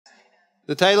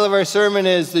The title of our sermon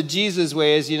is The Jesus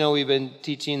Way. As you know, we've been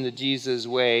teaching the Jesus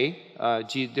Way,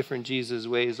 different Jesus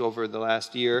ways over the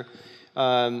last year.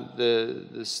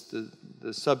 The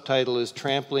subtitle is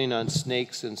Trampling on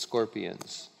Snakes and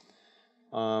Scorpions.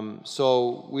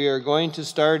 So we are going to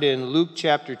start in Luke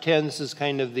chapter 10. This is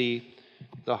kind of the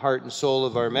heart and soul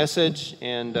of our message,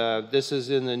 and this is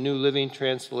in the New Living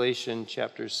Translation,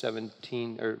 chapter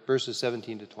 17, or verses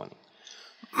 17 to 20.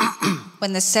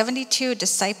 When the 72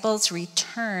 disciples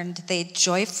returned, they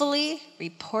joyfully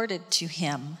reported to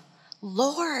him,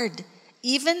 "Lord,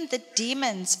 even the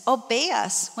demons obey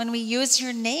us when we use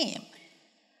your name."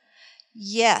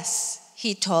 "Yes,"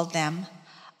 he told them,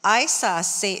 "I saw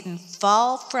Satan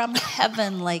fall from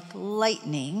heaven like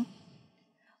lightning.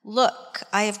 Look,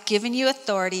 I have given you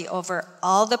authority over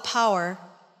all the power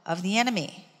of the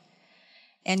enemy,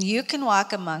 and you can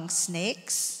walk among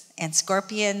snakes and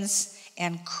scorpions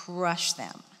and crush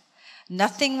them.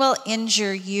 Nothing will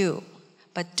injure you,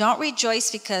 but don't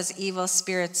rejoice because evil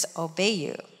spirits obey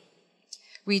you.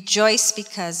 Rejoice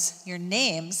because your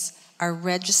names are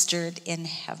registered in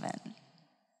heaven."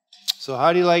 So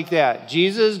how do you like that?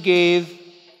 Jesus gave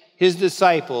his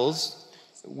disciples,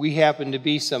 we happen to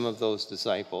be some of those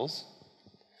disciples,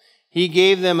 he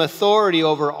gave them authority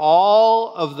over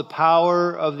all of the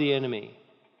power of the enemy.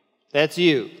 That's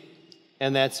you,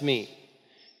 and that's me.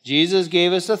 Jesus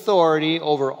gave us authority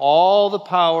over all the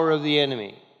power of the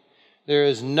enemy. There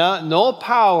is no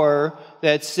power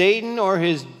that Satan or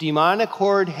his demonic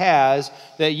horde has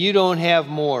that you don't have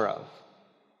more of.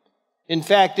 In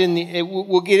fact,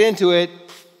 we'll get into it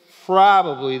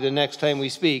probably the next time we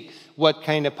speak, what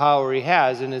kind of power he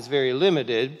has, and it's very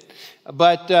limited.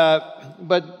 But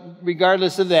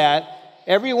regardless of that,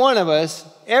 every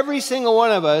single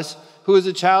one of us who is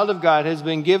a child of God has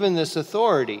been given this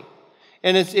authority.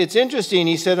 And it's interesting.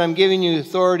 He said, "I'm giving you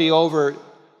authority over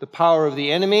the power of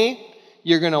the enemy.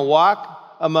 You're going to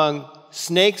walk among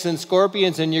snakes and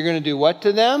scorpions, and you're going to do what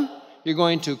to them? You're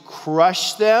going to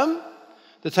crush them."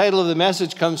 The title of the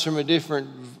message comes from a different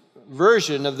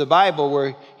version of the Bible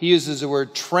where he uses the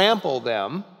word trample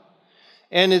them.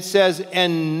 And it says,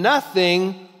 "And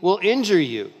nothing will injure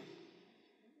you."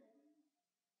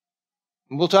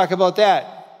 And we'll talk about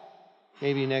that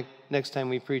maybe next time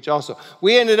we preach also.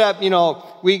 We ended up,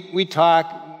 we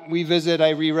talk, we visit, I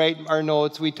rewrite our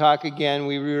notes, we talk again,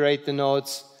 we rewrite the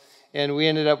notes, and we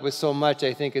ended up with so much,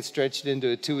 I think it stretched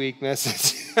into a 2-week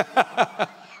message.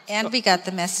 And we got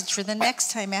the message for the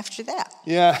next time after that.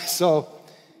 Yeah, so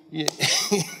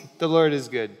the Lord is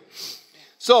good.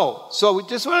 So we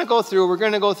just want to we're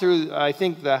going to go through, I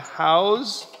think, the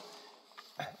hows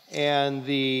and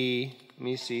the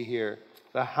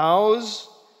hows,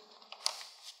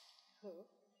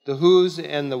 the who's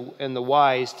and the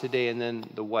whys today, and then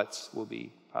the what's will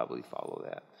probably follow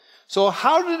that. So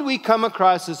how did we come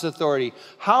across this authority?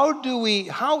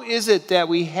 How is it that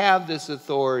we have this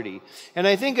authority? And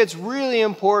I think it's really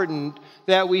important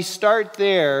that we start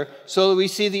there so that we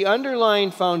see the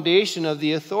underlying foundation of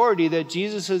the authority that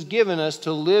Jesus has given us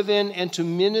to live in and to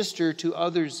minister to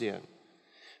others in.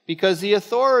 Because the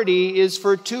authority is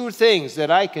for two things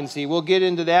that I can see. We'll get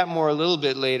into that more a little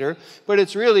bit later. But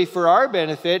it's really for our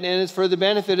benefit, and it's for the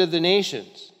benefit of the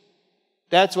nations.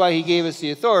 That's why he gave us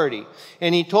the authority.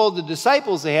 And he told the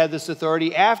disciples they had this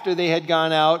authority after they had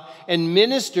gone out and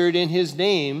ministered in his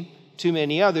name to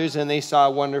many others, and they saw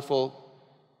wonderful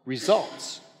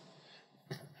results.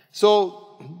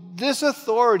 So this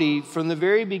authority, from the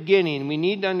very beginning, we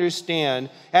need to understand,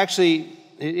 actually,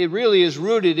 it really is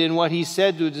rooted in what he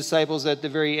said to the disciples at the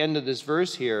very end of this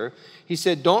verse here. He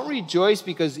said, "Don't rejoice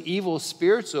because evil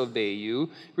spirits obey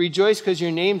you. Rejoice because your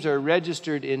names are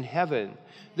registered in heaven."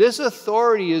 This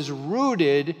authority is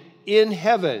rooted in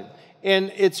heaven,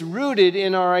 and it's rooted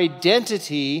in our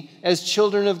identity as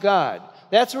children of God.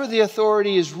 That's where the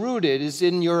authority is rooted, is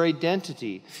in your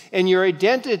identity. And your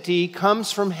identity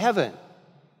comes from heaven.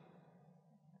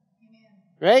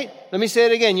 Right? Let me say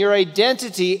it again. Your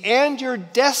identity and your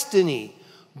destiny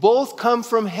both come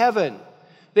from heaven.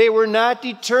 They were not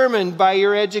determined by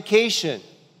your education.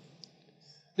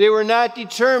 They were not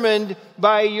determined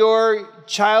by your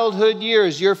childhood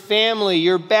years, your family,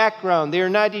 your background. They are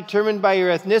not determined by your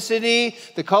ethnicity,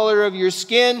 the color of your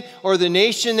skin, or the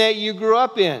nation that you grew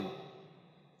up in.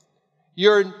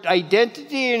 Your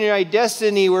identity and your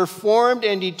destiny were formed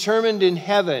and determined in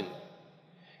heaven.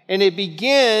 And it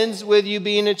begins with you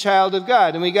being a child of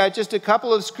God. And we got just a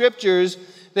couple of scriptures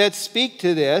that speak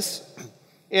to this.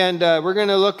 And we're going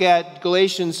to look at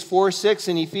Galatians 4:6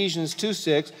 and Ephesians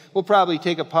 2:6. We'll probably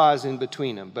take a pause in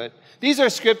between them. But These are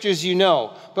scriptures you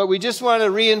know, but we just want to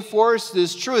reinforce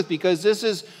this truth because this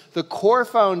is the core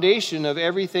foundation of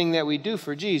everything that we do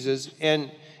for Jesus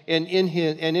and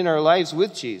in our lives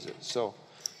with Jesus. So,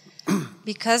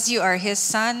 because you are his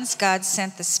sons, God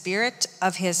sent the Spirit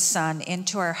of his Son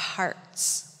into our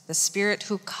hearts, the Spirit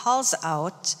who calls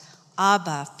out,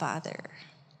 Abba, Father.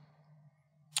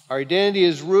 Our identity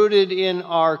is rooted in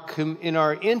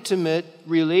our intimate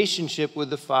relationship with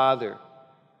the Father.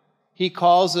 He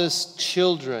calls us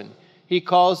children. He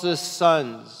calls us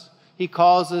sons. He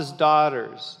calls us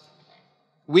daughters.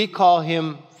 We call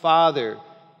him Father.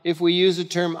 If we use the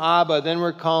term Abba, then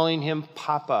we're calling him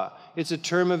Papa. It's a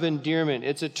term of endearment.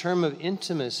 It's a term of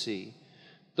intimacy.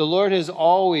 The Lord has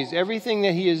always, everything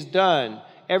that he has done,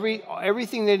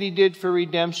 everything that he did for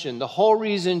redemption, the whole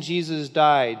reason Jesus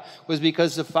died was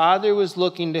because the Father was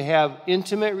looking to have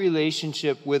intimate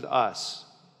relationship with us.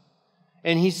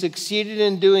 And he succeeded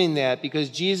in doing that because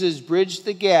Jesus bridged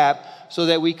the gap so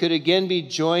that we could again be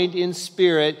joined in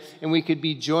spirit and we could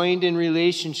be joined in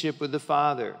relationship with the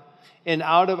Father. And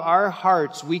out of our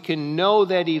hearts, we can know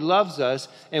that he loves us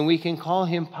and we can call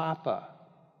him Papa.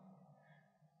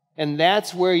 And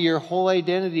that's where your whole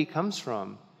identity comes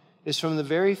from, is from the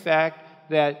very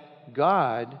fact that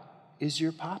God is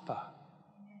your Papa.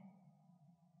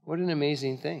 What an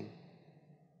amazing thing.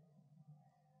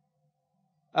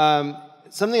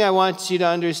 Something I want you to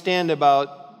understand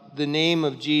about the name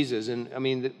of Jesus, and I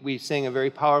mean, we sang a very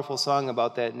powerful song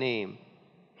about that name.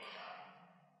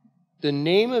 The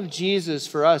name of Jesus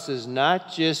for us is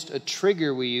not just a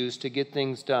trigger we use to get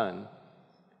things done.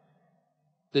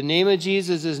 The name of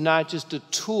Jesus is not just a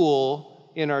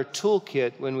tool in our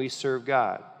toolkit when we serve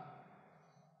God.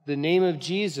 The name of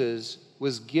Jesus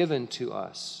was given to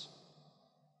us.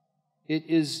 It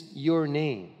is your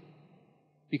name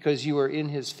because you are in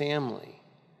his family.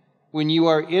 When you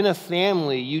are in a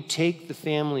family, you take the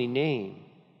family name.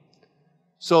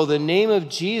 So the name of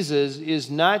Jesus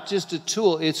is not just a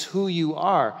tool, it's who you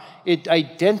are. It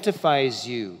identifies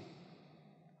you.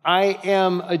 I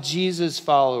am a Jesus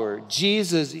follower.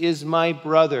 Jesus is my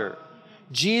brother.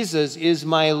 Jesus is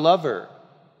my lover.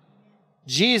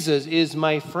 Jesus is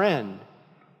my friend.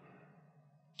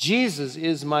 Jesus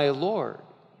is my Lord.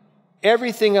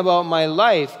 Everything about my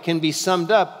life can be summed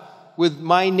up with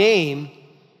my name,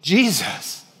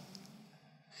 Jesus.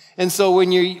 And so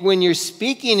when you're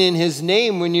speaking in his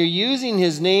name, when you're using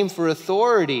his name for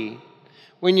authority,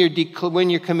 when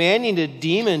you're commanding a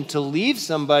demon to leave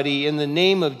somebody in the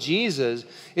name of Jesus,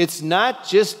 it's not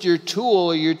just your tool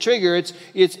or your trigger,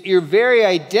 it's your very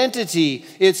identity.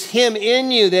 It's him in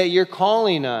you that you're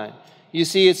calling on. You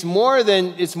see, it's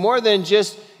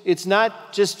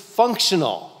not just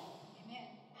functional.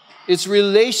 It's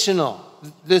relational,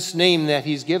 this name that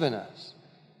he's given us.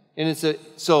 And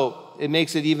so it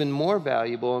makes it even more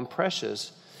valuable and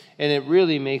precious, and it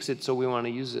really makes it so we want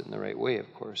to use it in the right way,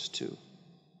 of course, too.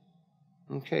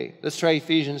 Okay, let's try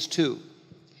Ephesians 2.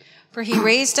 For he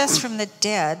raised us from the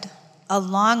dead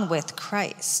along with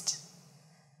Christ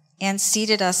and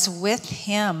seated us with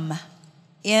him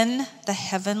in the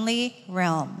heavenly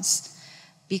realms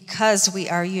because we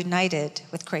are united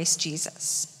with Christ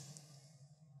Jesus.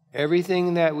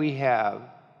 Everything that we have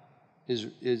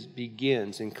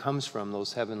begins and comes from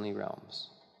those heavenly realms.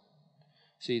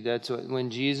 See, that's when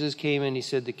Jesus came and he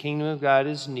said, the kingdom of God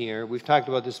is near. We've talked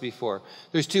about this before.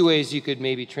 There's two ways you could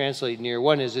maybe translate near.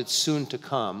 One is it's soon to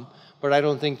come, but I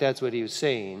don't think that's what he was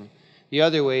saying. The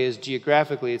other way is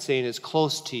geographically it's saying it's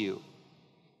close to you.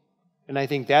 And I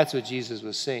think that's what Jesus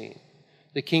was saying.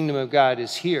 The kingdom of God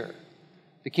is here.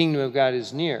 The kingdom of God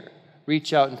is near.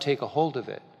 Reach out and take a hold of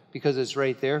it because it's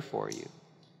right there for you.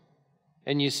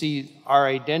 And you see, our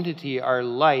identity, our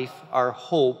life, our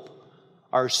hope,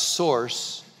 our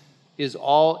source is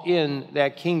all in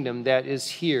that kingdom that is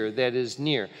here, that is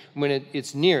near. When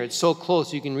it's near, it's so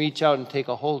close, you can reach out and take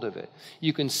a hold of it.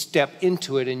 You can step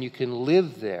into it and you can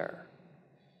live there.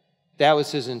 That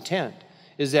was his intent,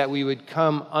 is that we would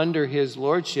come under his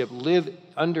lordship, live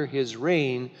under his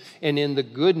reign, and in the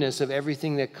goodness of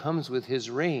everything that comes with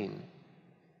his reign.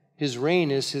 His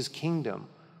reign is his kingdom.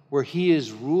 Where he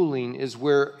is ruling is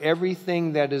where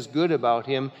everything that is good about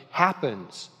him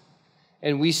happens.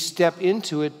 And we step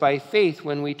into it by faith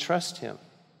when we trust him.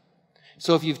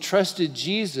 So if you've trusted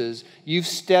Jesus, you've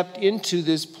stepped into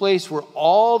this place where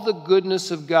all the goodness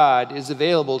of God is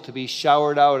available to be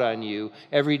showered out on you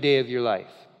every day of your life.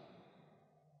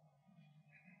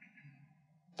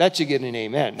 That should get an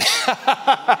amen.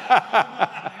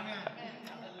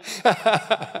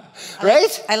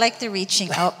 Right? I like the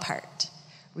reaching out part.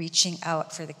 Reaching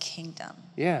out for the kingdom.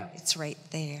 Yeah. It's right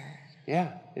there.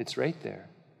 Yeah, it's right there.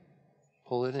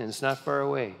 Pull it in. It's not far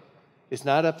away. It's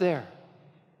not up there.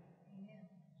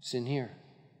 It's in here.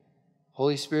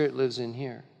 Holy Spirit lives in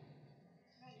here.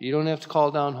 You don't have to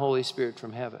call down Holy Spirit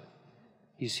from heaven.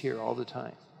 He's here all the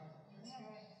time.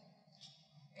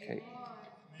 Okay.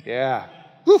 Yeah.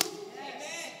 Woo.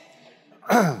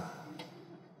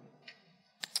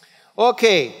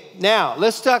 Okay, now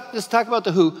let's talk about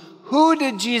the who. Who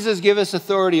did Jesus give us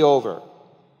authority over?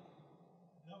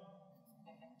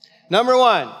 Number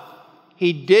one,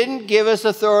 he didn't give us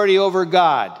authority over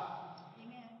God.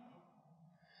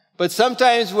 But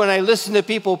sometimes when I listen to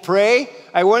people pray,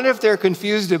 I wonder if they're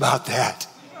confused about that.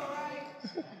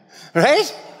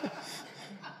 Right?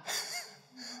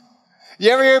 You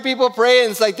ever hear people pray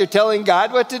and it's like they're telling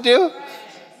God what to do?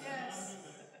 Yes.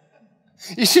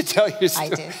 You should tell your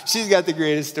story. I do. She's got the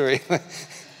greatest story.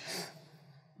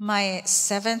 My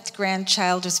 7th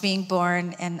grandchild was being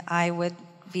born, and I would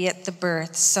be at the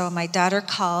birth. So my daughter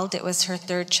called. It was her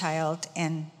 3rd child,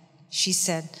 and she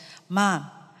said, Mom,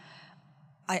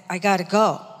 I got to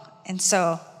go. And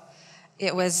so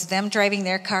it was them driving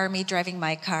their car, me driving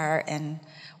my car, and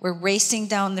we're racing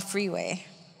down the freeway,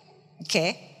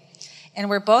 okay? And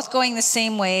we're both going the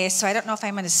same way, so I don't know if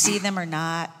I'm going to see them or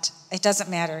not. It doesn't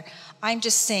matter. I'm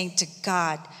just saying to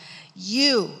God,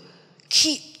 you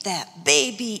keep that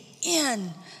baby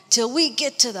in till we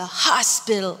get to the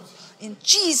hospital. In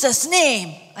Jesus'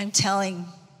 name, I'm telling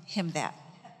him that.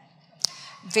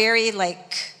 Very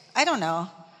I don't know.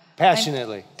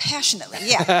 Passionately. Passionately,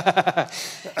 yeah.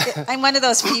 I'm one of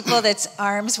those people that's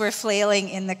arms were flailing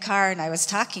in the car, and I was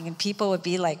talking, and people would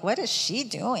be like, what is she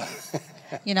doing?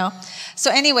 You know? So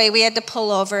anyway, we had to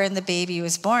pull over, and the baby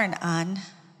was born on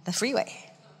the freeway.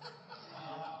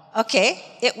 Okay?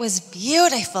 It was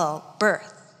beautiful birth.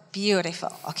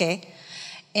 Beautiful, okay?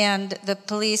 And the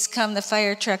police come, the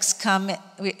fire trucks come.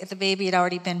 The baby had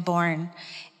already been born.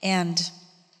 And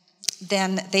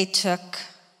then they took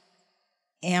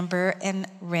Amber and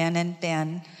Ren and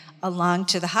Ben along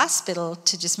to the hospital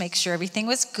to just make sure everything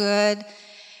was good.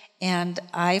 And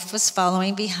I was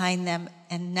following behind them,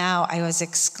 and now I was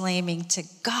exclaiming to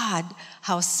God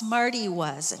how smart he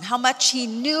was and how much he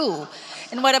knew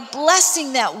and what a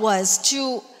blessing that was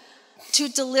to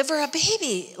deliver a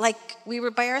baby. Like we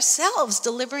were by ourselves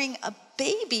delivering a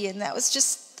baby, and that was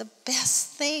just the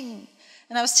best thing.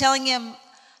 And I was telling him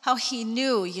how he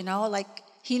knew, he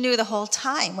knew the whole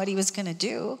time what he was going to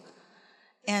do.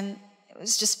 And it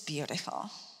was just beautiful.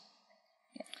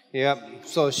 Yep.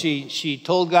 So she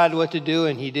told God what to do,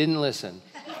 and he didn't listen.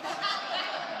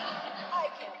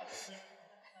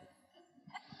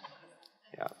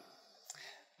 Yeah.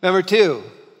 Number 2,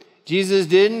 Jesus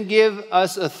didn't give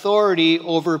us authority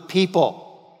over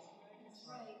people.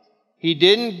 He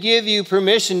didn't give you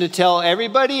permission to tell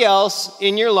everybody else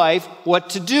in your life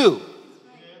what to do.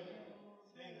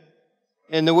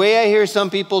 And the way I hear some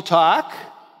people talk,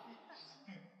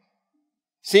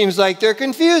 seems like they're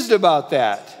confused about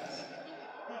that.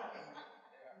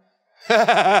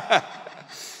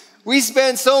 We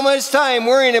spend so much time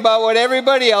worrying about what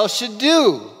everybody else should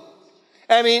do.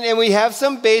 And we have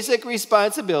some basic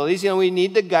responsibilities. We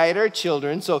need to guide our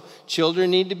children, so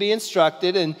children need to be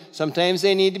instructed, and sometimes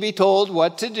they need to be told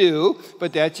what to do,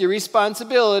 but that's your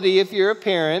responsibility if you're a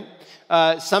parent.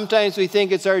 Sometimes we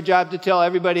think it's our job to tell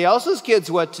everybody else's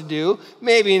kids what to do.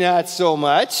 Maybe not so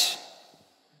much.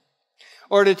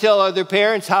 Or to tell other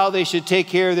parents how they should take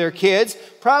care of their kids.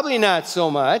 Probably not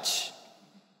so much.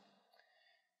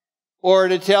 Or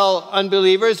to tell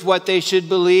unbelievers what they should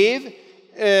believe.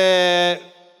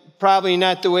 Probably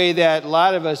not the way that a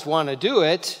lot of us want to do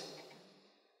it.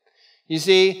 You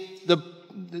see,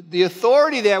 the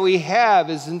authority that we have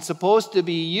isn't supposed to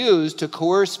be used to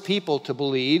coerce people to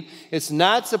believe. It's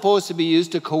not supposed to be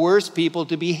used to coerce people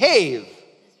to behave.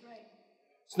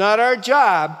 It's not our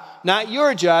job, not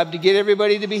your job, to get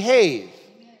everybody to behave.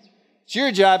 It's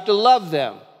your job to love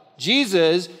them.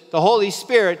 Jesus, the Holy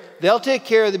Spirit, they'll take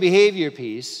care of the behavior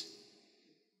piece.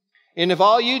 And if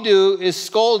all you do is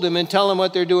scold them and tell them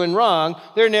what they're doing wrong,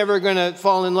 they're never going to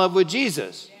fall in love with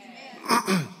Jesus.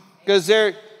 Because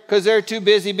they're too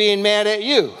busy being mad at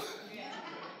you.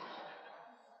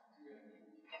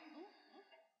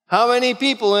 How many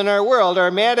people in our world are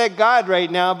mad at God right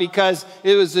now because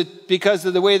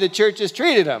of the way the church has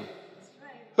treated them?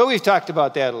 But we've talked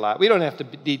about that a lot. We don't have to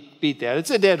beat that.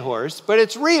 It's a dead horse, but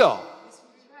it's real.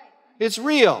 It's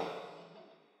real.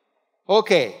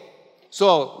 Okay,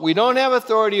 so we don't have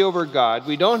authority over God.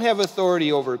 We don't have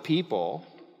authority over people.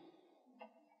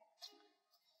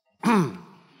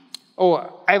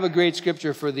 Oh, I have a great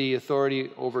scripture for the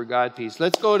authority over God piece.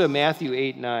 Let's go to Matthew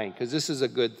 8:9, because this is a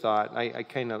good thought. I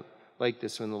kind of like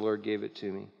this when the Lord gave it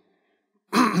to me.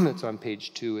 It's on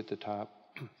page 2 at the top.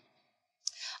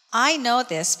 I know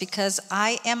this because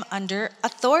I am under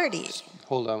authority.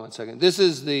 Hold on one second. This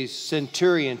is the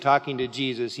centurion talking to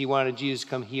Jesus. He wanted Jesus to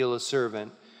come heal a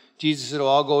servant. Jesus said, "Oh,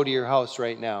 I'll go to your house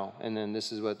right now." And then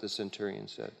this is what the centurion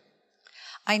said.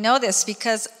 I know this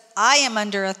because I am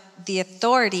under the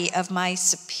authority of my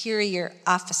superior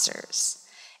officers,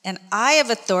 and I have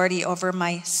authority over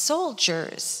my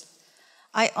soldiers.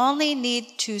 I only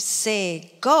need to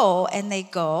say, "Go," and they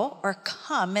go, or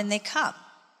 "Come," and they come.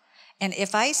 And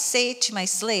if I say to my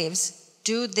slaves,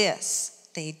 "Do this,"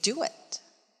 they do it.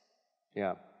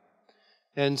 Yeah.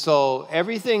 And so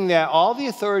all the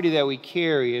authority that we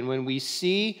carry, and when we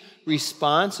see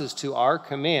responses to our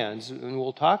commands, and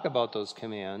we'll talk about those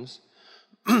commands,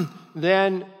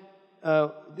 then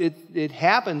it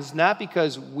happens not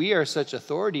because we are such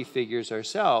authority figures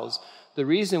ourselves. The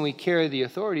reason we carry the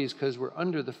authority is because we're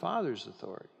under the Father's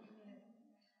authority.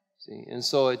 See? And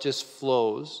so it just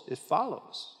flows. It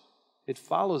follows. It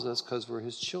follows us because we're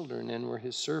his children and we're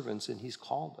his servants and he's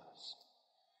called us.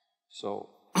 So,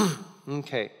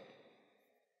 okay.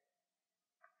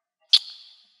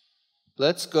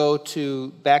 Let's go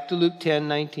back to Luke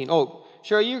 10:19. Oh,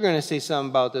 Cheryl, you're going to say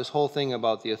something about this whole thing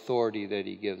about the authority that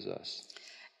he gives us.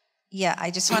 Yeah,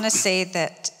 I just want to say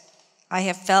that I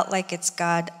have felt like it's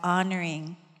God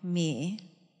honoring me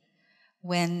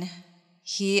when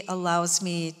he allows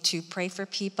me to pray for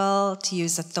people, to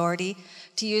use authority,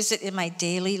 to use it in my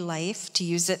daily life, to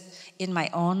use it in my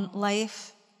own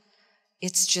life.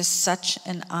 It's just such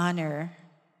an honor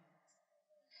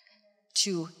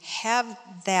to have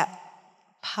that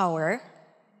power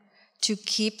to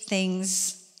keep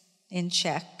things in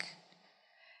check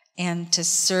and to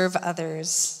serve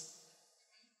others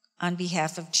on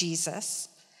behalf of Jesus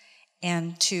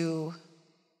and to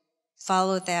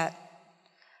follow that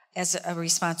as a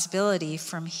responsibility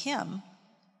from him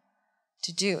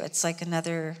to do. It's like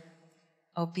another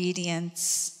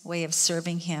obedience way of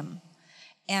serving him.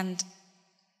 And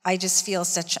I just feel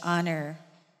such honor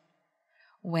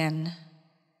when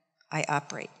I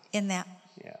operate in that.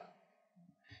 Yeah.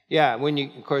 Yeah, when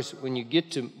you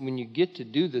get to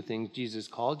do the things Jesus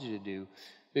called you to do,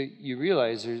 you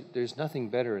realize there's nothing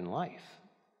better in life.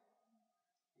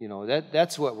 You know,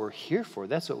 that's what we're here for.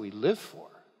 That's what we live for.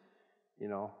 You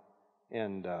know,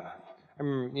 and I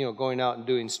remember, going out and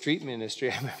doing street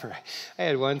ministry. I remember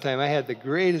I had the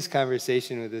greatest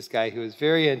conversation with this guy who was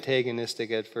very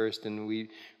antagonistic at first, and we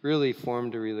really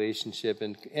formed a relationship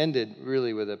and ended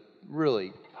really with a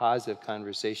really positive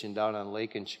conversation down on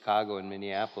lake in Chicago and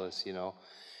Minneapolis,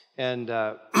 And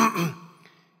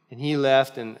and he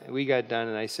left, and we got done,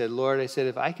 and I said, "Lord," I said,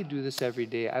 "if I could do this every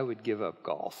day, I would give up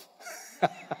golf."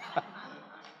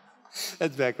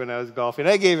 That's back when I was golfing.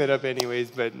 I gave it up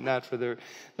anyways, but not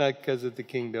because of the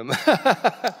kingdom.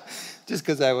 Just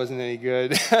because I wasn't any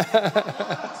good.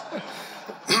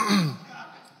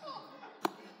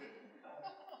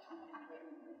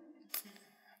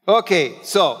 Okay,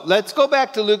 so let's go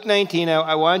back to Luke 19.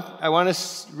 I want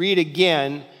to read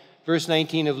again verse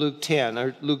 19 of Luke 10,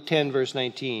 or Luke 10, verse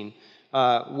 19,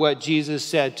 what Jesus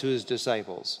said to his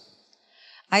disciples.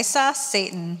 I saw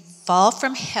Satan fall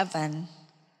from heaven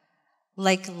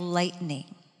like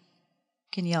lightning.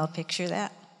 Can you all picture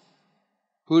that?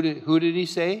 Who did he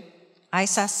say? I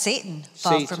saw Satan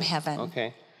fall from heaven.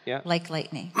 Okay, yeah. Like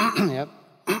lightning. Yep.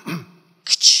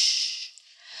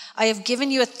 I have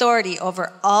given you authority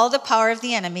over all the power of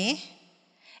the enemy,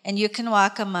 and you can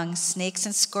walk among snakes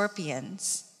and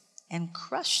scorpions and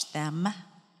crush them.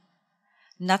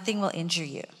 Nothing will injure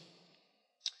you.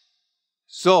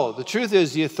 So, the truth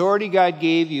is, the authority God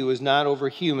gave you was not over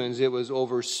humans, it was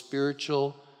over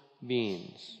spiritual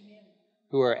beings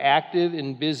who are active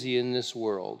and busy in this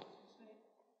world.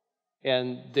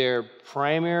 And their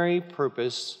primary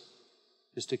purpose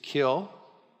is to kill,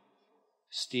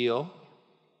 steal,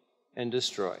 and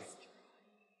destroy.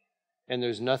 And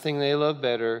there's nothing they love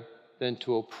better than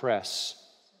to oppress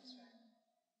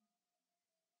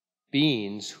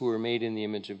beings who are made in the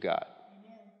image of God.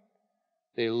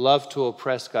 They love to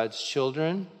oppress God's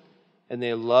children, and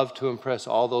they love to oppress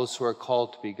all those who are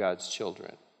called to be God's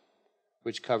children,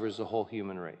 which covers the whole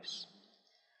human race.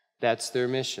 That's their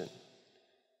mission.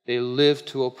 They live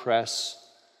to oppress,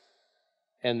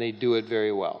 and they do it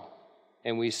very well.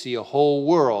 And we see a whole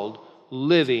world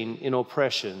living in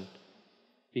oppression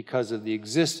because of the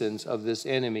existence of this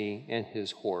enemy and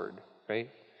his horde, right?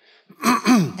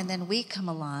 And then we come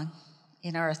along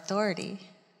in our authority.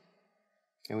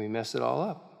 And we mess it all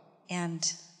up.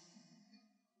 And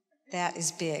that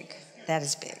is big. That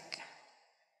is big.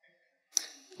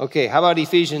 Okay, how about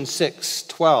Ephesians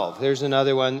 6:12? There's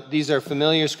another one. These are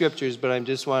familiar scriptures, but I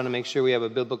just want to make sure we have a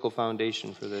biblical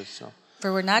foundation for this. So.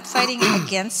 For we're not fighting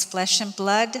against flesh and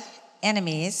blood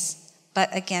enemies, but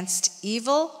against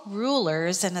evil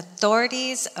rulers and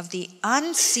authorities of the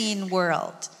unseen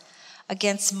world,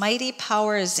 against mighty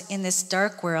powers in this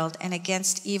dark world, and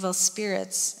against evil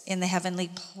spirits in the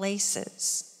heavenly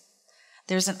places.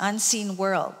 There's an unseen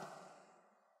world.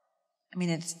 I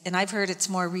mean, and I've heard it's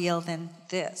more real than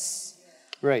this.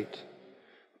 Right.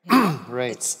 You know?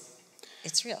 Right.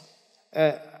 It's real.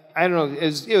 I don't know.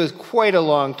 It was quite a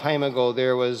long time ago.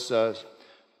 There was a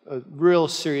real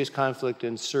serious conflict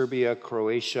in Serbia,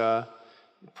 Croatia.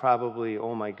 Probably,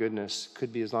 oh my goodness,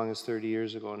 could be as long as 30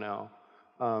 years ago now.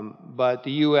 But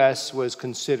the U.S. was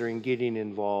considering getting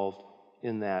involved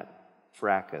in that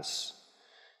fracas.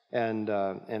 And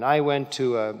I went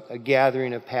to a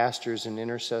gathering of pastors and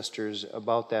intercessors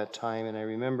about that time, and I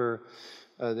remember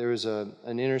there was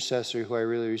an intercessor who I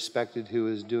really respected who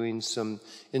was doing some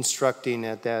instructing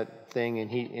at that thing, and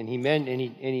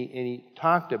he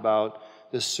talked about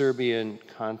the Serbian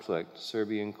conflict,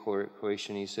 Serbian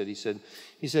Croatian. He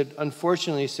said,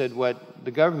 unfortunately, he said, what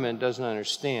the government doesn't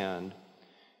understand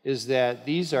is that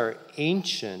these are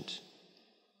ancient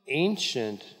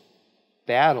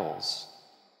battles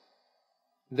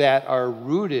that are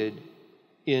rooted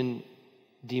in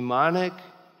demonic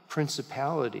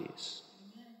principalities.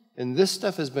 And this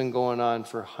stuff has been going on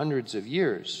for hundreds of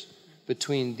years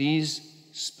between these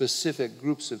specific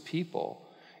groups of people.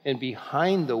 And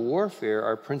behind the warfare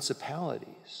are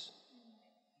principalities.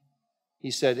 He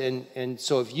said, and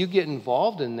so if you get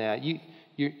involved in that, you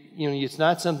know, it's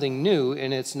not something new,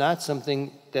 and it's not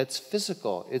something that's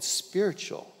physical. It's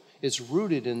spiritual. It's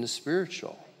rooted in the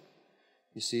spiritual.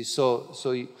 You see,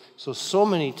 so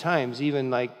many times, even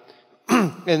like,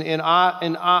 and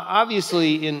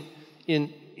obviously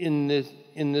in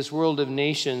this world of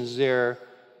nations, there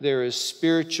is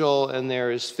spiritual and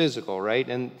there is physical, right?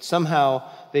 And somehow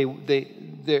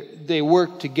they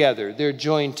work together. They're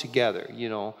joined together. You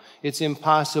know, it's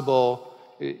impossible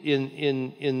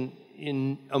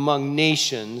in among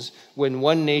nations when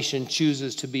one nation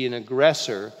chooses to be an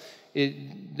aggressor.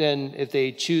 Then if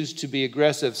they choose to be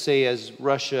aggressive, say as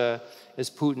Russia, as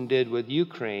Putin did with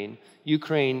Ukraine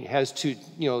has two,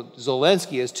 you know,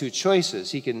 Zelensky has two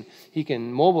choices. He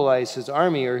can mobilize his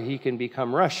army or he can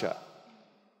become Russia.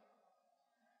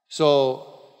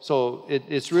 So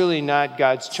it's really not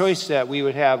God's choice that we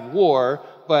would have war,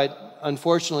 but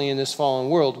unfortunately in this fallen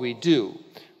world we do.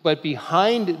 But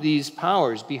behind these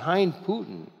powers, behind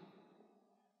Putin,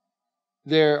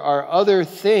 there are other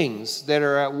things that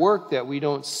are at work that we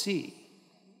don't see.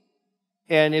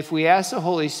 And if we ask the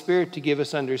Holy Spirit to give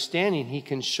us understanding, He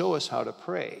can show us how to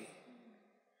pray.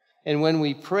 And when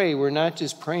we pray, we're not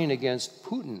just praying against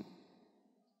Putin.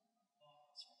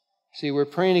 See, we're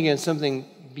praying against something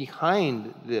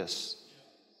behind this.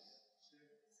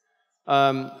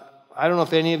 I don't know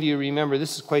if any of you remember,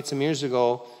 this is quite some years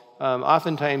ago.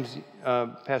 Oftentimes,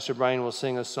 Pastor Brian will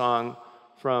sing a song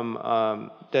from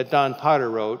that Don Potter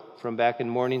wrote from back in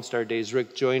Morning Star days.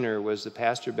 Rick Joyner was the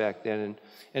pastor back then,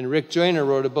 and Rick Joyner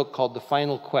wrote a book called The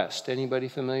Final Quest. Anybody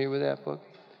familiar with that book?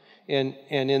 And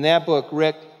in that book,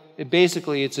 Rick,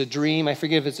 it's a dream. I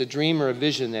forget if it's a dream or a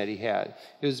vision that he had.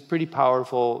 It was a pretty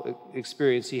powerful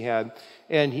experience he had,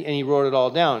 and he wrote it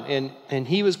all down. And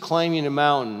he was climbing a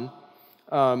mountain,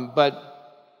 but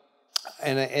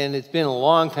it's been a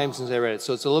long time since I read it,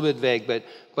 so it's a little bit vague.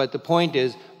 But the point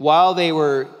is, while they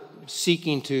were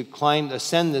seeking to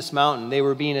ascend this mountain, they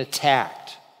were being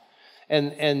attacked,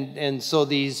 and so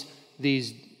these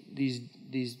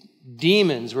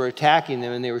demons were attacking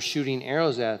them, and they were shooting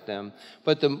arrows at them.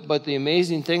 But the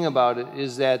amazing thing about it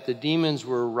is that the demons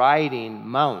were riding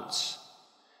mounts,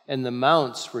 and the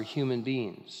mounts were human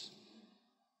beings.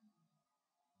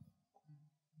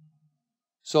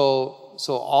 So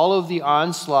all of the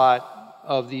onslaught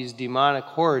of these demonic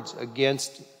hordes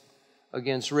against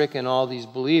Rick and all these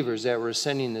believers that were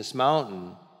ascending this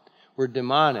mountain were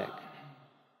demonic,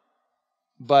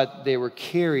 but they were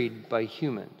carried by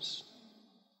humans.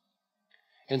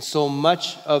 And so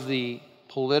much of the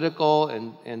political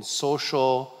and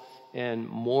social and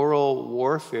moral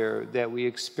warfare that we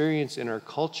experience in our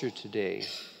culture today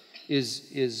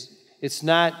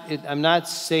I'm not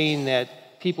saying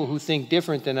that people who think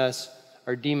different than us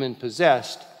are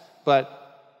demon-possessed, but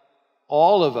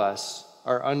all of us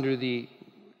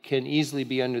can easily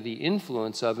be under the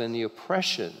influence of and the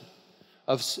oppression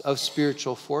of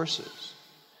spiritual forces.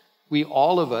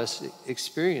 All of us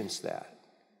experience that.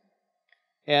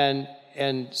 And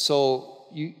so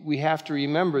we have to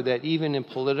remember that even in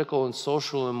political and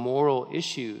social and moral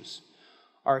issues,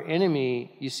 our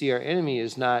enemy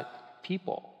is not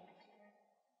people.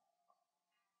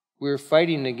 We're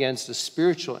fighting against a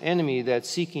spiritual enemy that's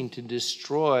seeking to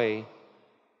destroy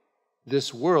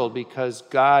this world because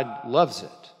God loves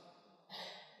it.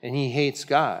 And he hates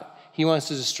God. He wants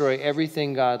to destroy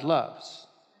everything God loves.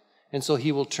 And so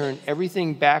he will turn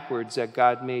everything backwards that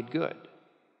God made good.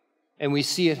 And we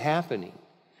see it happening.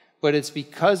 But it's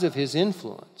because of his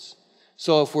influence.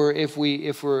 So if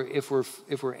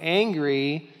we're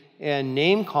angry and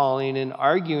name calling and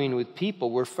arguing with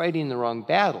people, we're fighting the wrong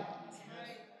battle.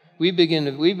 We've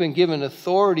been given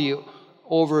authority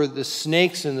over the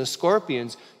snakes and the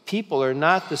scorpions. People are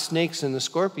not the snakes and the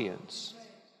scorpions.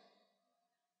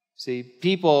 See,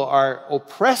 people are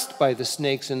oppressed by the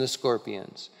snakes and the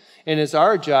scorpions. And it's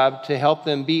our job to help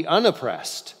them be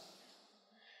unoppressed.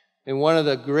 And one of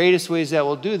the greatest ways that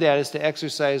we'll do that is to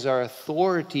exercise our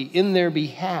authority in their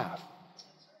behalf.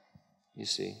 You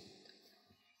see?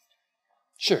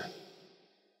 Sure.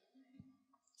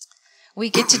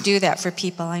 We get to do that for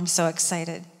people. I'm so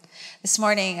excited. This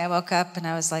morning I woke up and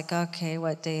I was like, okay,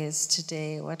 what day is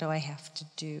today? What do I have to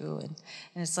do? And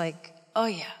it's like, oh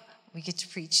yeah, we get to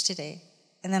preach today.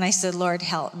 And then I said, Lord,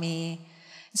 help me.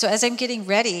 And so as I'm getting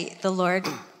ready, the Lord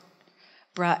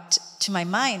brought to my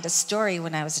mind a story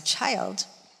when I was a child.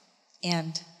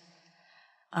 And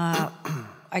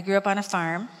I grew up on a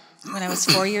farm. When I was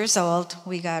 4 years old,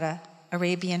 we got an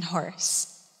Arabian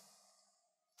horse.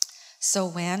 So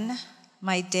when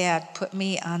my dad put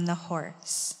me on the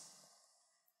horse,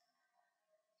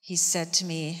 he said to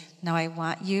me, now I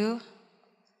want you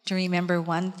to remember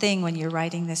one thing when you're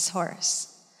riding this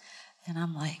horse. And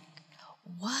I'm like,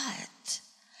 what?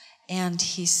 And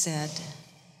he said,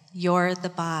 you're the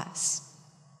boss.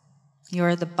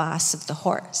 You're the boss of the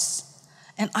horse.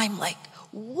 And I'm like,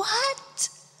 what?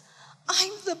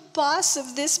 I'm the boss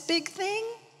of this big thing?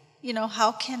 You know,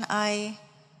 how can I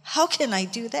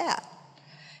do that?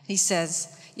 He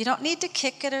says, you don't need to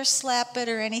kick it or slap it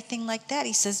or anything like that.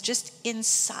 He says, just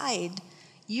inside,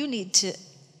 you need to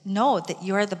know that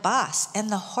you're the boss, and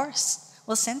the horse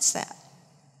will sense that.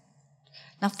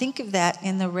 Now think of that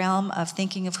in the realm of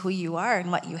thinking of who you are and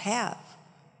what you have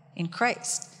in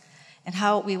Christ, and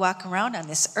how we walk around on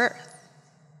this earth.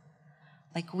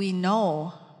 Like we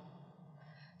know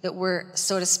that we're,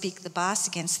 so to speak, the boss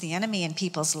against the enemy in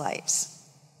people's lives.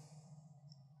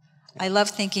 I love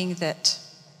thinking that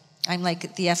I'm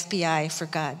like the FBI for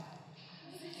God.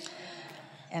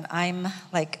 And I'm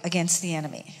like against the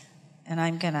enemy. And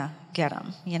I'm going to get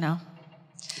him, you know.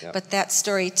 Yep. But that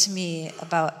story to me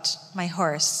about my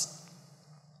horse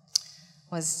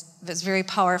was very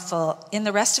powerful in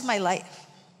the rest of my life.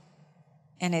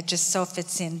 And it just so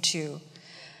fits into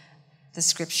the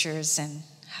scriptures and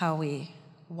how we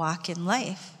walk in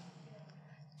life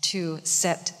to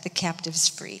set the captives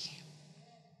free.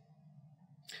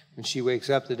 When she wakes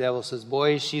up, the devil says,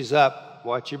 boys, she's up.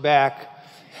 Watch your back.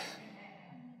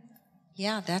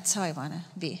 Yeah, that's how I want to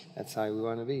be. That's how we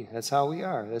want to be. That's how we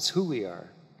are. That's who we are.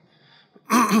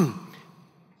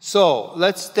 So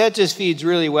that just feeds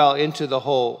really well into the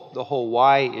whole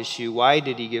why issue. Why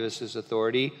did he give us this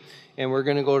authority? And we're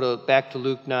going to go back to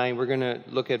Luke 9. We're going to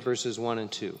look at verses 1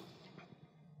 and 2.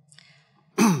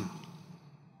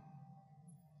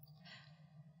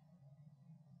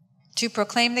 To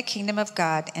proclaim the kingdom of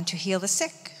God and to heal the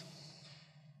sick.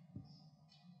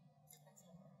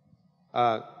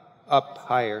 Up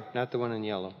higher, not the one in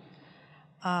yellow.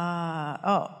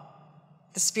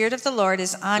 The Spirit of the Lord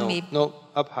is on me. No,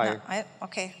 up higher. No,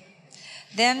 okay.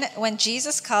 Then when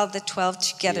Jesus called the 12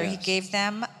 together, He gave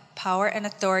them power and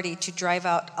authority to drive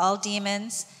out all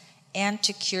demons and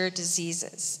to cure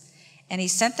diseases. And He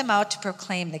sent them out to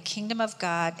proclaim the kingdom of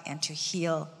God and to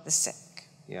heal the sick.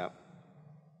 Yeah.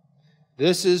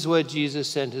 This is what Jesus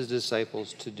sent His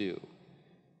disciples to do.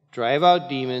 Drive out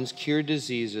demons, cure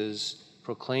diseases,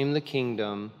 proclaim the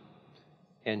kingdom,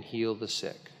 and heal the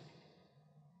sick.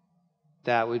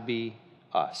 That would be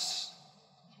us.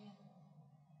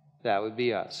 That would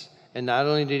be us. And not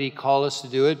only did He call us to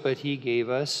do it, but He gave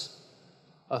us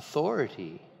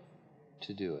authority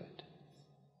to do it.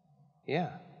 Yeah,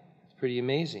 it's pretty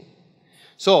amazing.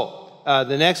 So,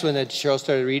 the next one that Cheryl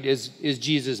started to read is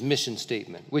Jesus' mission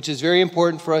statement, which is very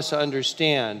important for us to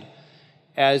understand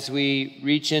as we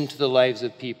reach into the lives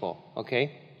of people,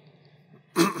 okay?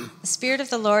 The Spirit of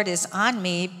the Lord is on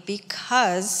me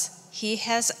because He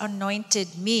has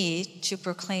anointed me to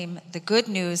proclaim the good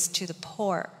news to the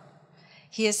poor.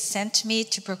 He has sent me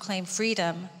to proclaim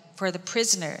freedom for the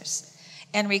prisoners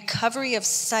and recovery of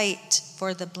sight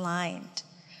for the blind,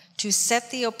 to set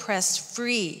the oppressed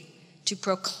free, to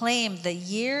proclaim the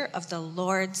year of the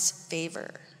Lord's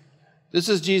favor. This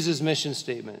is Jesus' mission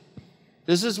statement.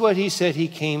 This is what he said he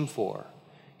came for.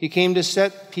 He came to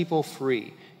set people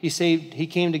free. He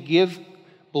came to give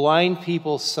blind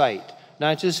people sight,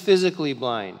 not just physically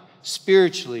blind,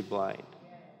 spiritually blind.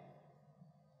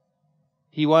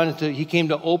 He came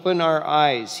to open our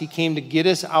eyes. He came to get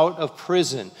us out of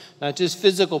prison, not just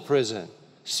physical prison,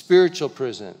 spiritual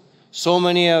prison. So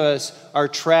many of us are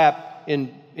trapped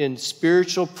in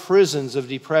spiritual prisons of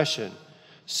depression,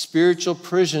 spiritual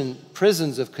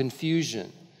prisons of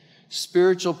confusion,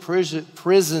 spiritual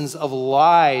prisons of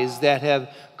lies that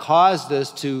have caused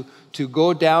us to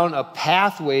go down a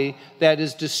pathway that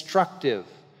is destructive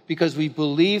because we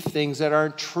believe things that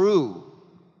aren't true.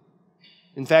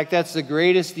 In fact, that's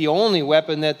the only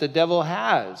weapon that the devil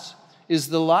has, is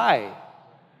the lie.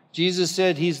 Jesus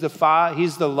said he's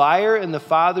the liar and the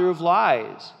father of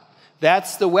lies.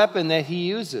 That's the weapon that he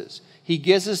uses. He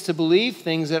gets us to believe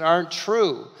things that aren't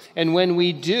true. And when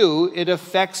we do, it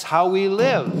affects how we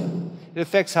live. It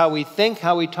affects how we think,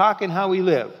 how we talk, and how we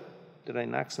live. Did I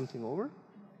knock something over?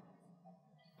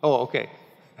 Oh, okay.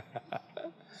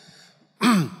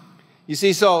 You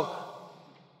see, so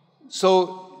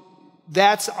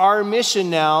that's our mission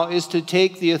now, is to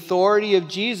take the authority of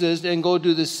Jesus and go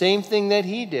do the same thing that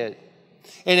he did.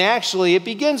 And actually, it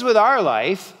begins with our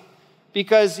life,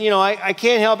 because, I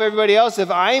can't help everybody else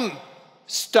if I'm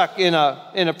stuck in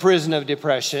a prison of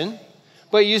depression.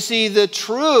 But you see, the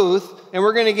truth, and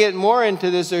we're going to get more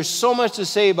into this, there's so much to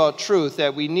say about truth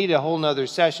that we need a whole nother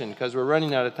session because we're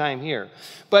running out of time here.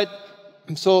 But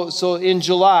so in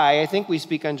July, I think we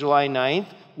speak on July 9th,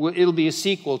 it'll be a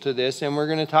sequel to this, and we're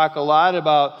going to talk a lot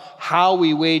about how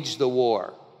we wage the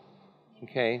war.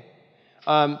 Okay?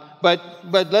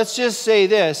 But let's just say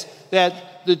this,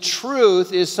 that the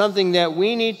truth is something that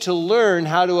we need to learn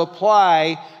how to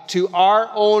apply to our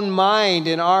own mind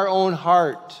and our own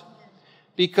heart.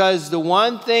 Because the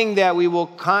one thing that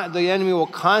the enemy will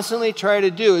constantly try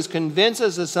to do is convince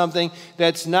us of something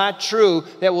that's not true,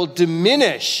 that will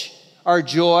diminish our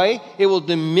joy, it will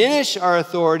diminish our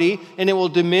authority, and it will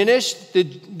diminish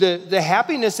the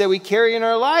happiness that we carry in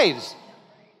our lives,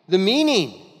 the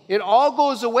meaning. It all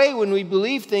goes away when we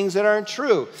believe things that aren't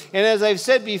true. And as I've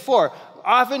said before,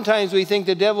 oftentimes we think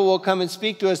the devil will come and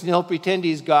speak to us and he'll pretend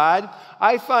he's God.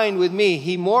 I find with me,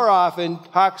 he more often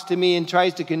talks to me and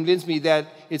tries to convince me that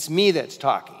it's me that's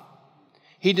talking.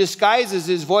 He disguises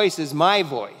his voice as my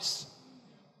voice.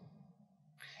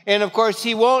 And of course,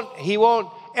 he won't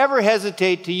ever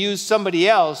hesitate to use somebody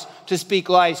else to speak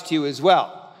lies to you as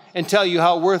well and tell you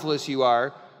how worthless you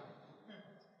are.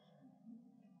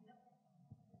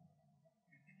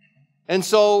 And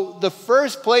so the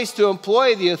first place to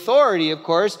employ the authority, of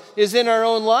course, is in our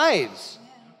own lives.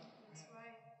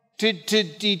 To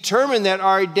determine that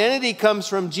our identity comes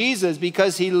from Jesus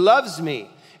because he loves me.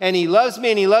 And he loves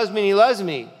me, and he loves me, and he loves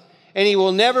me. And he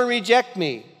will never reject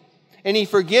me. And he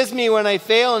forgives me when I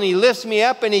fail, and he lifts me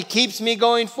up, and he keeps me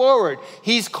going forward.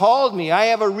 He's called me. I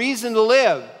have a reason to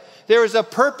live. There is a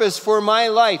purpose for my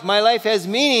life. My life has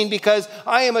meaning because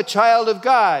I am a child of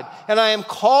God, and I am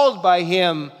called by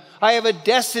him. I have a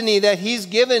destiny that he's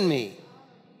given me.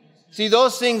 See,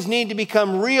 those things need to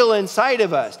become real inside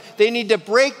of us. They need to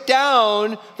break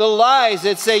down the lies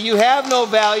that say you have no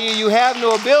value, you have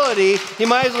no ability, you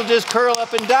might as well just curl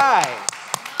up and die.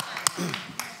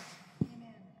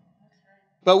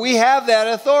 But we have that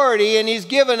authority, and he's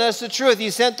given us the truth. He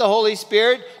sent the Holy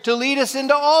Spirit to lead us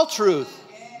into all truth.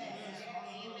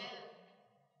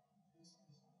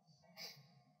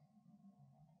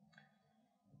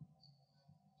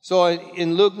 So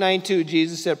in Luke 9:2,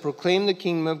 Jesus said, proclaim the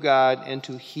kingdom of God and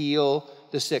to heal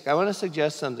the sick. I want to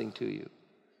suggest something to you.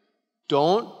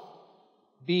 Don't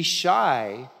be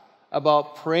shy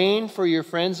about praying for your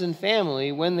friends and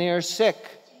family when they are sick.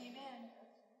 Amen.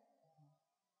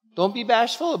 Don't be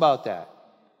bashful about that.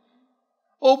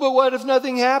 Oh, but what if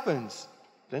nothing happens?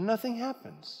 Then nothing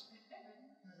happens.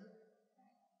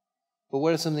 But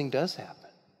what if something does happen?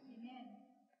 Amen.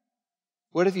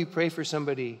 What if you pray for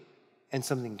somebody and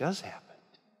something does happen?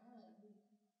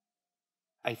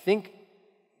 I think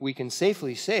we can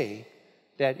safely say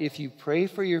that if you pray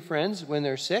for your friends when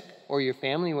they're sick or your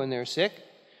family when they're sick,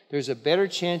 there's a better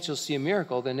chance you'll see a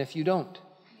miracle than if you don't.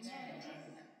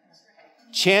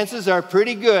 Chances are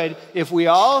pretty good if we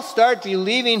all start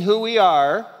believing who we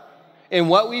are and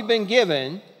what we've been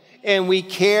given, and we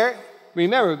care.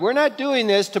 Remember, we're not doing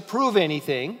this to prove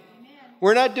anything.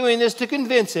 We're not doing this to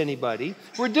convince anybody.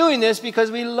 We're doing this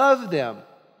because we love them.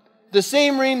 The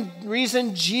same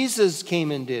reason Jesus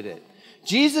came and did it.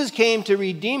 Jesus came to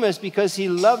redeem us because he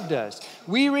loved us.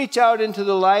 We reach out into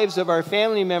the lives of our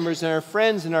family members and our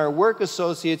friends and our work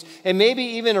associates and maybe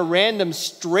even a random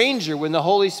stranger when the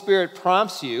Holy Spirit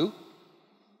prompts you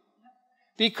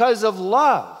because of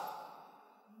love.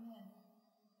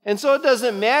 And so it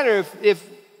doesn't matter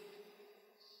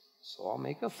so I'll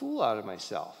make a fool out of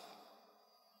myself.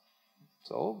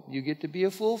 So you get to be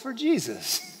a fool for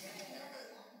Jesus.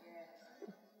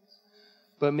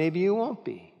 But maybe you won't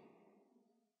be.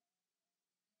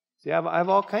 See, I have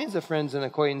all kinds of friends and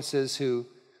acquaintances who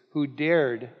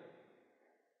dared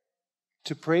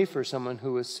to pray for someone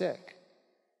who was sick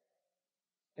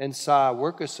and saw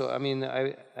work.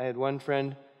 I had one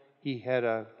friend, he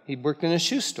worked in a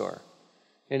shoe store,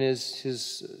 and his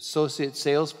associate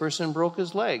salesperson broke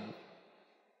his leg.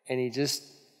 And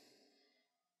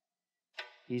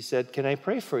he said, "Can I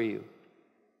pray for you?"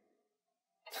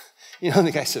 And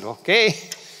the guy said, "Okay."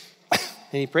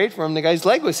 And he prayed for him. The guy's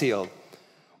leg was healed.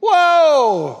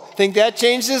 Whoa! Think that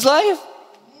changed his life?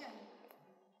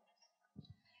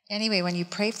 Anyway, when you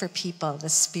pray for people, the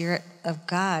Spirit of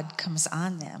God comes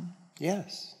on them.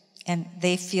 Yes. And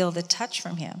they feel the touch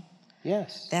from him.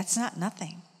 Yes. That's not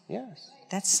nothing. Yes.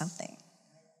 That's something.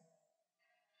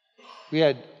 We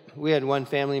had one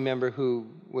family member who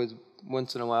was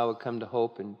once in a while would come to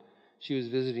Hope, and she was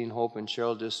visiting Hope, and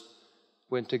Cheryl just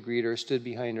went to greet her, stood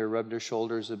behind her, rubbed her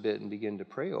shoulders a bit, and began to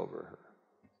pray over her.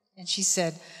 And she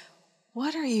said,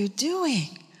 "What are you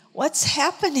doing? What's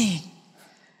happening?"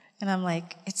 And I'm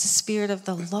like, "It's the Spirit of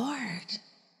the Lord.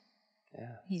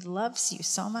 Yeah. He loves you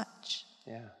so much."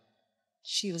 Yeah.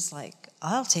 She was like,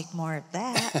 "I'll take more of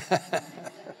that."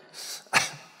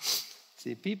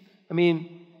 See,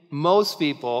 most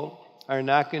people are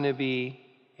not going to be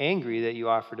angry that you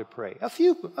offer to pray. A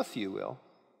few will.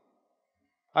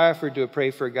 I offered to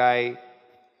pray for a guy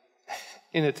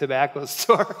in a tobacco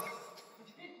store.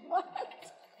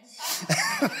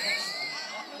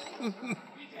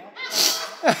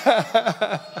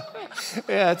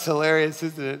 Yeah, it's hilarious,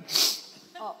 isn't it?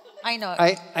 Oh, I know.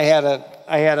 I had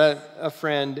a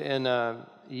friend, and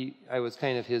I was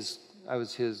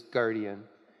his guardian,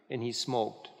 and he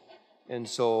smoked, and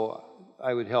so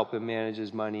I would help him manage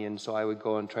his money, and so I would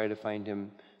go and try to find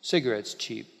him cigarettes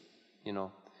cheap,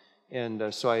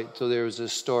 and so there was a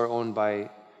store owned by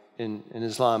an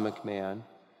Islamic man.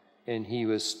 And he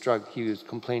was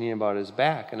complaining about his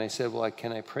back. And I said, "Well,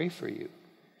 can I pray for you?"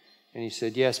 And he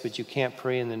said, "Yes, but you can't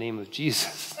pray in the name of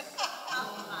Jesus."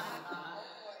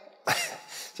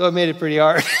 So it made it pretty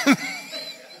hard.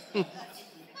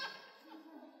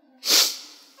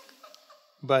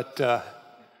 But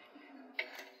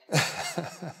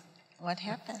what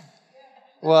happened?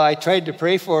 Well, I tried to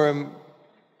pray for him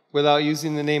without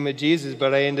using the name of Jesus,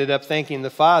 but I ended up thanking the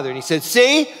Father. And he said,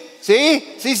 See,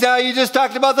 now you just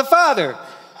talked about the Father.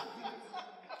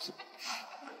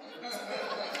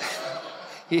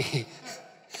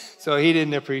 So he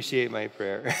didn't appreciate my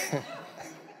prayer.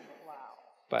 Wow.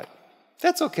 But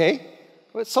that's okay.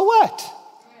 So what?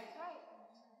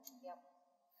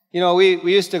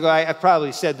 We used to go, I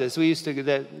probably said this, we used to go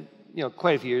that,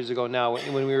 quite a few years ago now,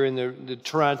 when we were in the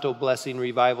Toronto Blessing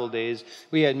Revival days,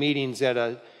 we had meetings at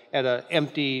an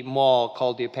empty mall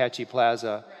called the Apache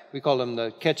Plaza. We called them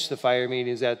the Catch the Fire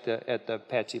meetings at the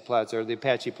Apache Plaza, or the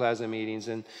Apache Plaza meetings.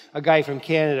 And a guy from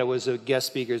Canada was a guest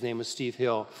speaker. His name was Steve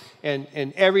Hill.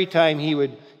 And every time he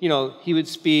would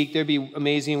speak, there'd be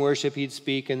amazing worship. He'd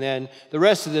speak, and then the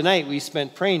rest of the night we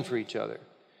spent praying for each other.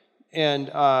 And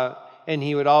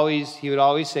he would always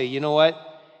say, "You know what?"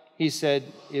 He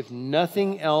said, "If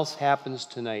nothing else happens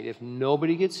tonight, if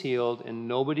nobody gets healed and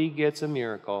nobody gets a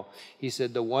miracle," he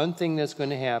said, "the one thing that's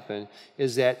going to happen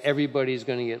is that everybody's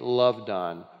going to get loved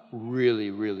on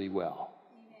really, really well."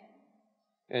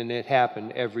 And it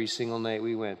happened every single night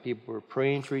we went. People were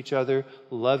praying for each other,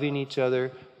 loving each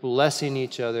other, blessing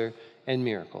each other, and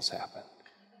miracles happened.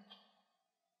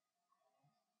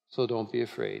 So don't be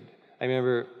afraid. I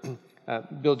remember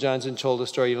Bill Johnson told a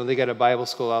story. They got a Bible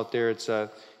school out there.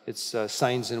 It's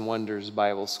Signs and Wonders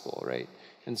Bible School, right?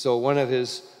 And so one of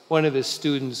his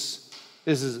students,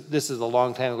 this is a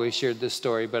long time ago he shared this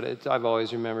story, but I've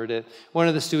always remembered it. One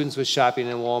of the students was shopping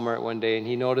in Walmart one day, and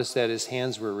he noticed that his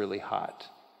hands were really hot.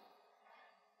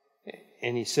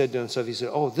 And he said to himself,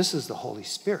 "Oh, this is the Holy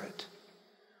Spirit.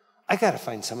 I got to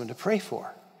find someone to pray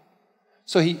for."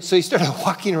 So he started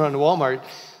walking around Walmart,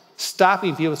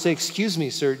 stopping people and say, "Excuse me,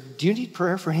 sir, do you need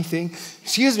prayer for anything?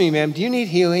 Excuse me, ma'am, do you need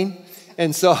healing?"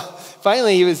 And so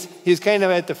finally he was kind of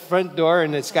at the front door,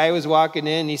 and this guy was walking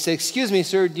in, and he said, "Excuse me,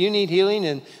 sir, do you need healing?"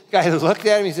 And the guy looked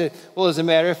at him, he said, "Well, as a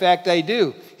matter of fact, I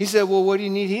do." He said, "Well, what do you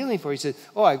need healing for?" He said,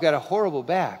 "Oh, I've got a horrible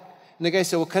back." And the guy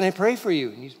said, well, can I pray for you?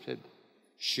 And he said,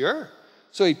 sure.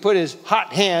 So he put his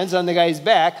hot hands on the guy's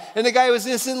back, and the guy was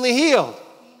instantly healed.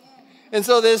 And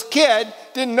so this kid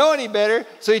didn't know any better,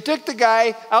 so he took the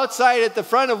guy outside at the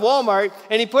front of Walmart,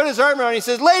 and he put his arm around him. He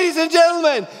says, ladies and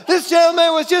gentlemen, this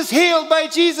gentleman was just healed by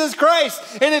Jesus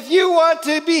Christ. And if you want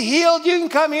to be healed, you can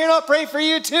come here and I'll pray for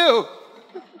you too.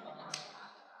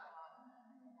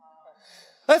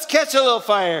 Let's catch a little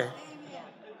fire.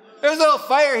 There's a little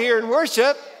fire here in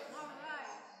worship.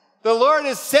 The Lord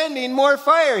is sending more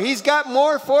fire. He's got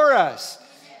more for us.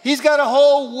 He's got a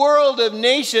whole world of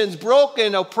nations,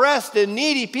 broken, oppressed, and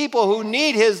needy people who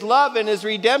need his love and his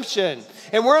redemption.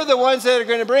 And we're the ones that are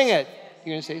going to bring it.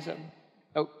 You going to say something?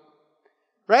 Oh,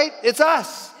 right? It's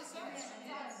us.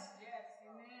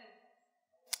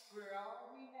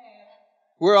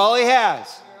 We're all he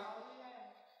has.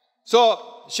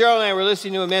 So Cheryl and I were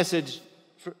listening to a message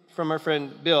from our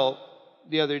friend Bill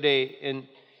the other day, and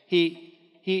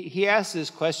he asked this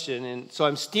question, and so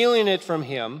I'm stealing it from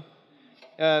him.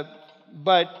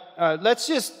 But let's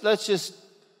just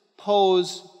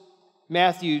pose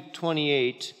Matthew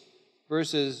 28,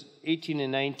 verses 18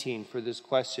 and 19 for this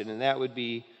question, and that would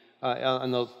be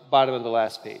on the bottom of the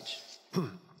last page.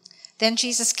 Then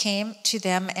Jesus came to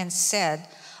them and said,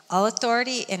 all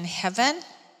authority in heaven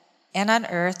and on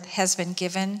earth has been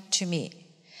given to me.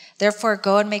 Therefore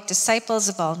go and make disciples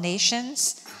of all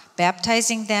nations,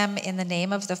 baptizing them in the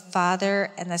name of the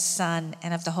Father and the Son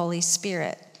and of the Holy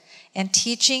Spirit, and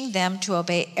teaching them to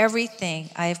obey everything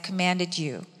I have commanded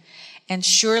you. And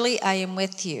surely I am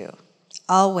with you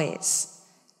always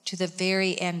to the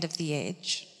very end of the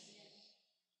age.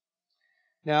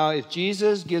 Now, if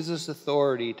Jesus gives us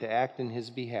authority to act in his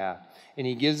behalf, and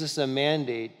he gives us a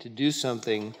mandate to do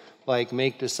something like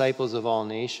make disciples of all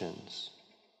nations,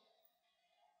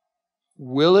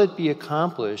 will it be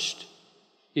accomplished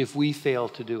if we fail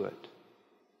to do it?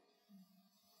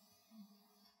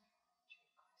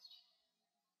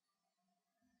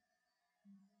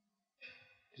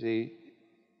 See,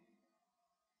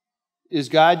 is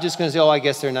God just going to say, oh, I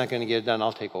guess they're not going to get it done,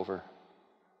 I'll take over?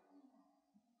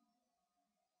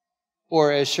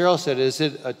 Or as Cheryl said, is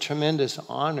it a tremendous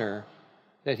honor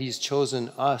that he's chosen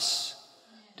us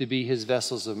to be his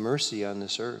vessels of mercy on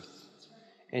this earth?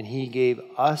 And he gave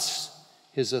us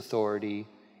his authority,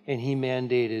 and he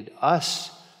mandated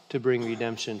us to bring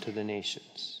redemption to the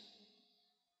nations.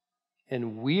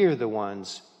 And we are the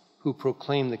ones who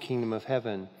proclaim the kingdom of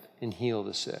heaven and heal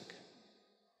the sick.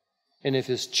 And if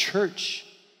his church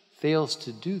fails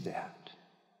to do that,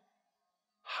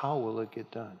 how will it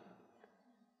get done?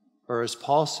 Or as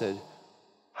Paul said,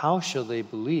 how shall they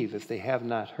believe if they have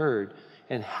not heard?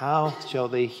 And how shall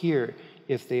they hear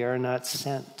if they are not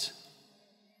sent?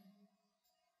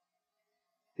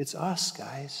 It's us,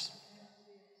 guys.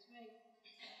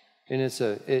 And it's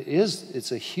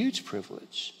a huge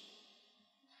privilege.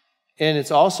 And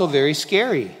it's also very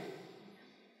scary.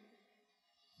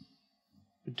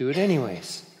 But do it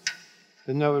anyways.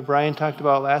 Isn't that what Brian talked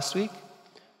about last week?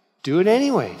 Do it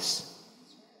anyways.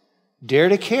 Dare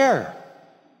to care.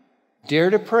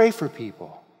 Dare to pray for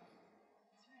people.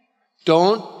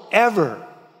 Don't ever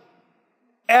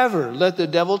let the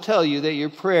devil tell you that your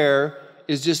prayer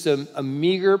is just a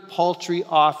meager, paltry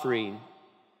offering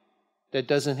that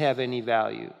doesn't have any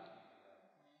value.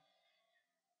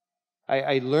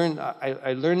 I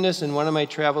learned this in one of my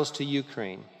travels to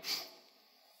Ukraine.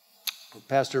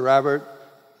 Pastor Robert,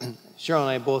 Cheryl and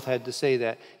I both had to say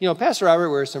that. You know, Pastor Robert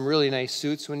wears some really nice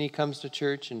suits when he comes to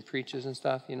church and preaches and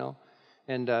stuff, you know.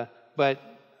 But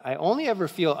I only ever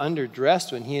feel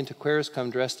underdressed when he and Taqueras come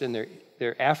dressed in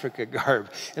their Africa garb.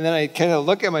 And then I kind of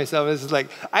look at myself and it's like,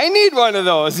 I need one of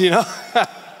those, you know.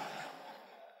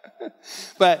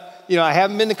 But, you know, I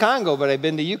haven't been to Congo, but I've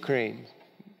been to Ukraine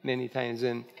many times.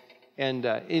 And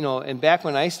you know, and back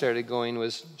when I started going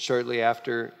was shortly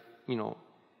after, you know,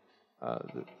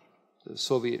 the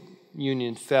Soviet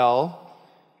Union fell.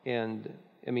 And,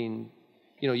 I mean,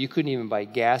 you know, you couldn't even buy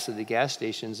gas at the gas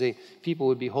stations. People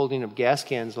would be holding up gas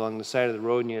cans along the side of the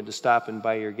road, and you had to stop and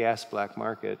buy your gas black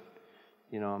market.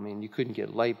 You know, I mean, you couldn't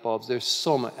get light bulbs. There's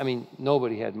so much. I mean,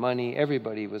 nobody had money.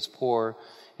 Everybody was poor.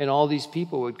 And all these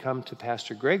people would come to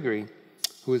Pastor Gregory,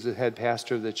 who was the head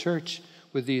pastor of the church,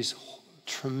 with these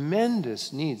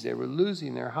tremendous needs. They were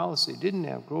losing their house. They didn't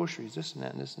have groceries, this and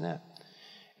that and this and that.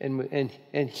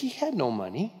 And he had no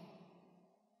money.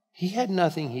 He had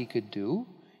nothing he could do.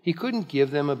 He couldn't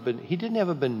give them he didn't have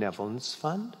a benevolence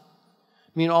fund.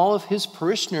 I mean, all of his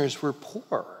parishioners were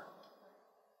poor.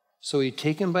 So he'd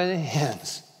take him by the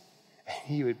hands, and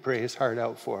he would pray his heart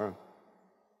out for him.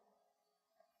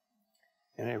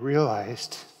 And I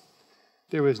realized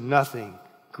there was nothing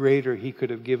greater he could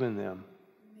have given them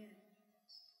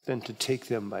than to take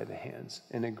them by the hands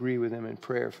and agree with them in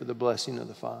prayer for the blessing of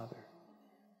the Father.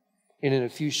 And in a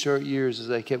few short years, as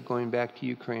I kept going back to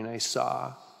Ukraine, I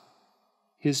saw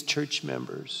his church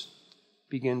members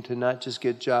begin to not just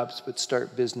get jobs, but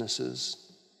start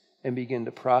businesses and begin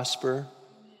to prosper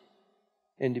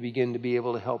and to begin to be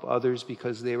able to help others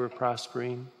because they were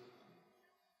prospering.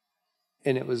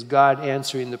 And it was God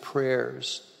answering the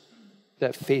prayers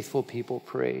that faithful people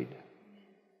prayed.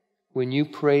 When you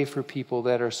pray for people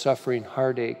that are suffering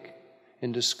heartache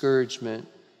and discouragement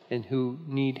and who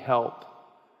need help,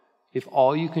 if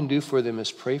all you can do for them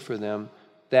is pray for them,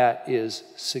 that is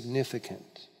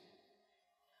significant.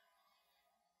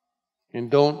 And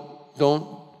don't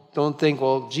think,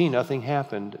 well, gee, nothing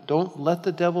happened. Don't let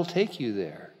the devil take you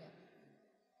there.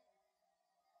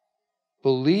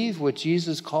 Believe what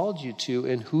Jesus called you to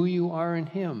and who you are in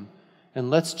him, and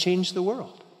let's change the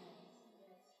world.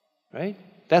 Right?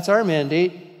 That's our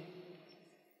mandate.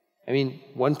 I mean,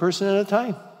 one person at a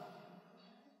time.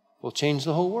 We'll change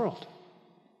the whole world.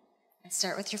 And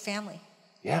start with your family.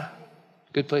 Yeah,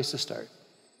 good place to start.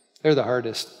 They're the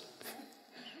hardest.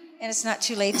 And it's not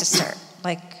too late to start.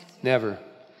 Never.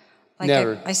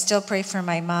 I still pray for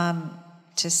my mom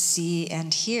to see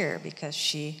and hear because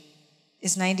she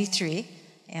is 93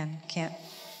 and can't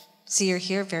see or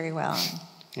hear very well.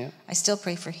 Yeah. I still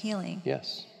pray for healing.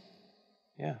 Yes.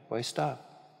 Yeah, why stop?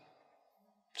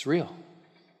 It's real.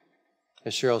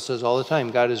 As Cheryl says all the time,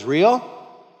 God is real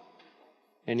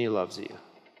and he loves you.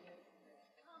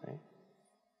 Right?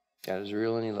 God is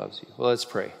real and he loves you. Well, let's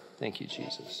pray. Thank you,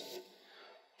 Jesus.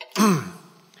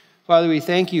 Father, we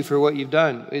thank you for what you've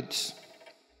done. It's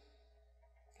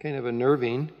kind of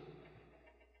unnerving,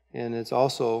 and it's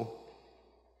also,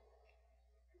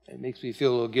 it makes me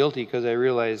feel a little guilty because I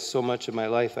realize so much of my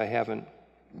life I haven't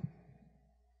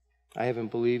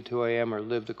believed who I am or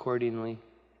lived accordingly.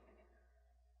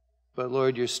 But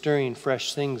Lord, you're stirring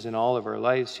fresh things in all of our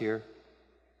lives here.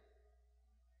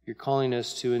 You're calling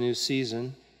us to a new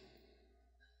season,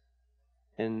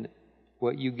 and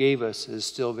what you gave us is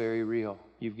still very real.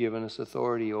 You've given us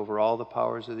authority over all the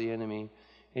powers of the enemy,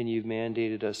 and you've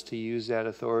mandated us to use that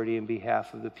authority in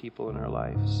behalf of the people in our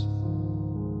lives.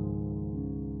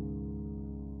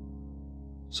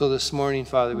 So this morning,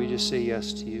 Father, we just say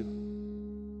yes to you.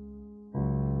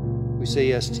 We say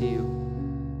yes to you.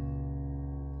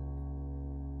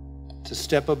 To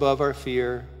step above our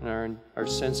fear and our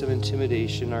sense of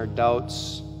intimidation, our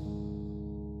doubts,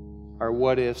 our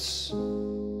what-ifs,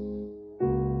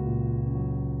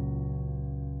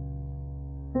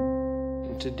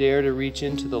 to dare to reach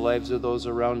into the lives of those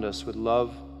around us with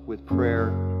love, with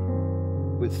prayer,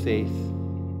 with faith.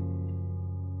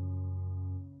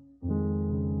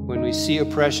 When we see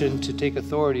oppression, to take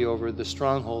authority over the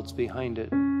strongholds behind it.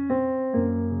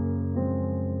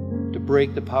 To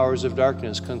break the powers of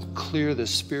darkness, clear the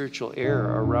spiritual air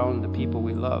around the people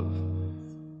we love.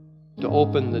 To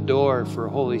open the door for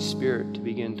Holy Spirit to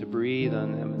begin to breathe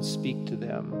on them and speak to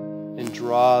them and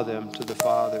draw them to the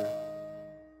Father.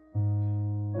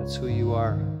 That's who you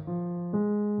are,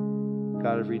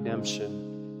 God of redemption.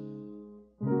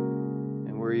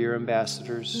 And we're your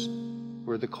ambassadors.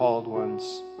 We're the called ones.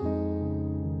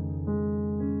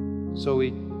 So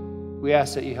we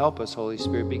ask that you help us, Holy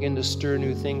Spirit. Begin to stir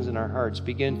new things in our hearts.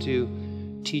 Begin to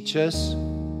teach us,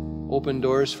 open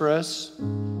doors for us.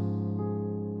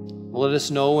 Let us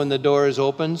know when the door is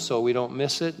open so we don't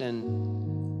miss it, and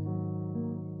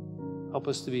help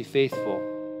us to be faithful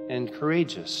and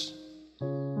courageous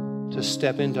to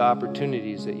step into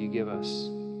opportunities that you give us.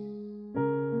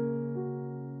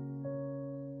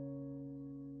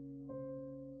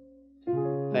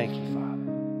 Thank you,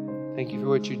 Father. Thank you for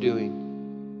what you're doing.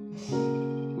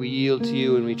 We yield to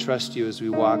you and we trust you as we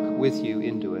walk with you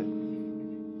into it.